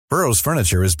Burrow's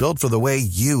furniture is built for the way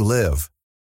you live.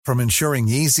 From ensuring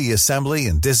easy assembly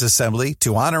and disassembly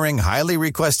to honoring highly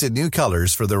requested new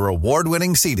colors for their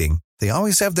award-winning seating, they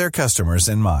always have their customers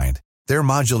in mind. Their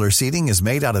modular seating is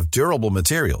made out of durable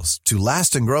materials to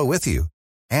last and grow with you.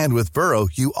 And with Burrow,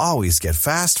 you always get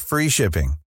fast, free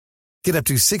shipping. Get up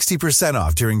to 60%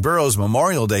 off during Burrow's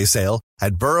Memorial Day sale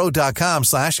at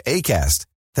burrow.com/ACAST.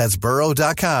 That's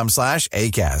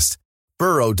burrow.com/ACAST.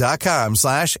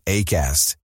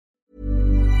 burrow.com/ACAST.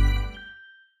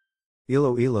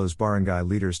 Iloilo's barangay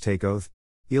leaders take oath.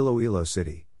 Iloilo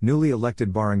City, newly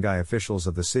elected barangay officials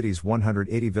of the city's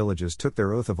 180 villages took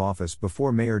their oath of office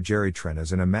before Mayor Jerry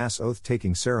Trenas in a mass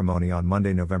oath-taking ceremony on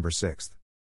Monday, November 6.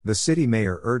 The city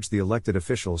mayor urged the elected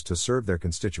officials to serve their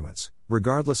constituents,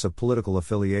 regardless of political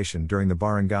affiliation during the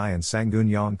barangay and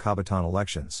Sangguniang Kabataan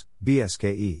elections,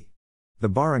 BSKE. The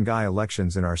barangay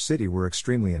elections in our city were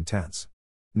extremely intense.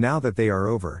 Now that they are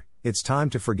over, it's time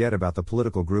to forget about the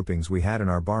political groupings we had in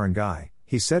our barangay,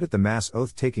 he said at the mass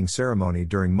oath-taking ceremony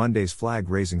during Monday's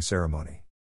flag-raising ceremony.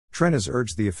 Trenas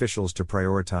urged the officials to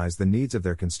prioritize the needs of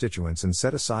their constituents and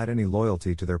set aside any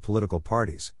loyalty to their political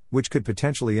parties, which could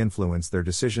potentially influence their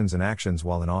decisions and actions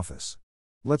while in office.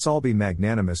 Let's all be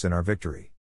magnanimous in our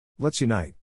victory. Let's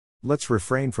unite. Let's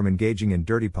refrain from engaging in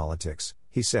dirty politics,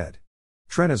 he said.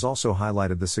 Trenas also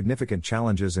highlighted the significant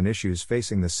challenges and issues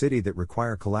facing the city that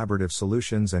require collaborative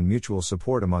solutions and mutual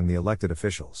support among the elected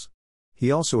officials.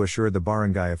 He also assured the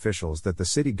barangay officials that the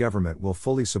city government will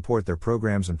fully support their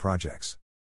programs and projects.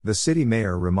 The city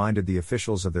mayor reminded the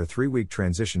officials of their 3-week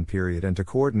transition period and to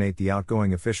coordinate the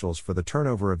outgoing officials for the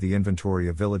turnover of the inventory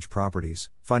of village properties,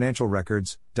 financial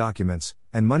records, documents,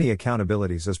 and money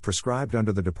accountabilities as prescribed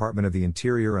under the Department of the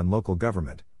Interior and Local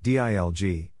Government,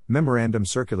 DILG, Memorandum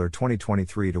Circular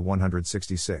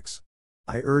 2023-166.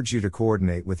 I urge you to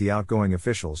coordinate with the outgoing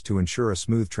officials to ensure a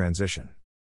smooth transition.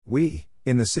 We,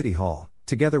 in the City Hall,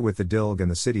 together with the DILG and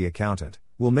the city accountant,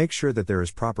 will make sure that there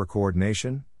is proper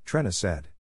coordination, Trenas said.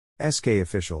 SK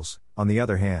officials, on the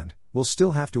other hand, will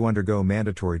still have to undergo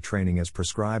mandatory training as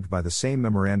prescribed by the same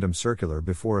memorandum circular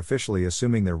before officially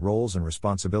assuming their roles and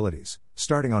responsibilities,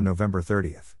 starting on November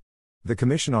 30. The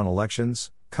Commission on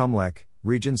Elections, COMELEC,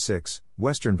 Region 6,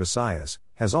 Western Visayas,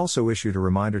 has also issued a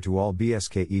reminder to all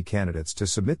BSKE candidates to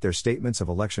submit their statements of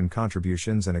election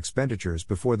contributions and expenditures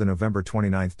before the November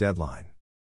 29 deadline.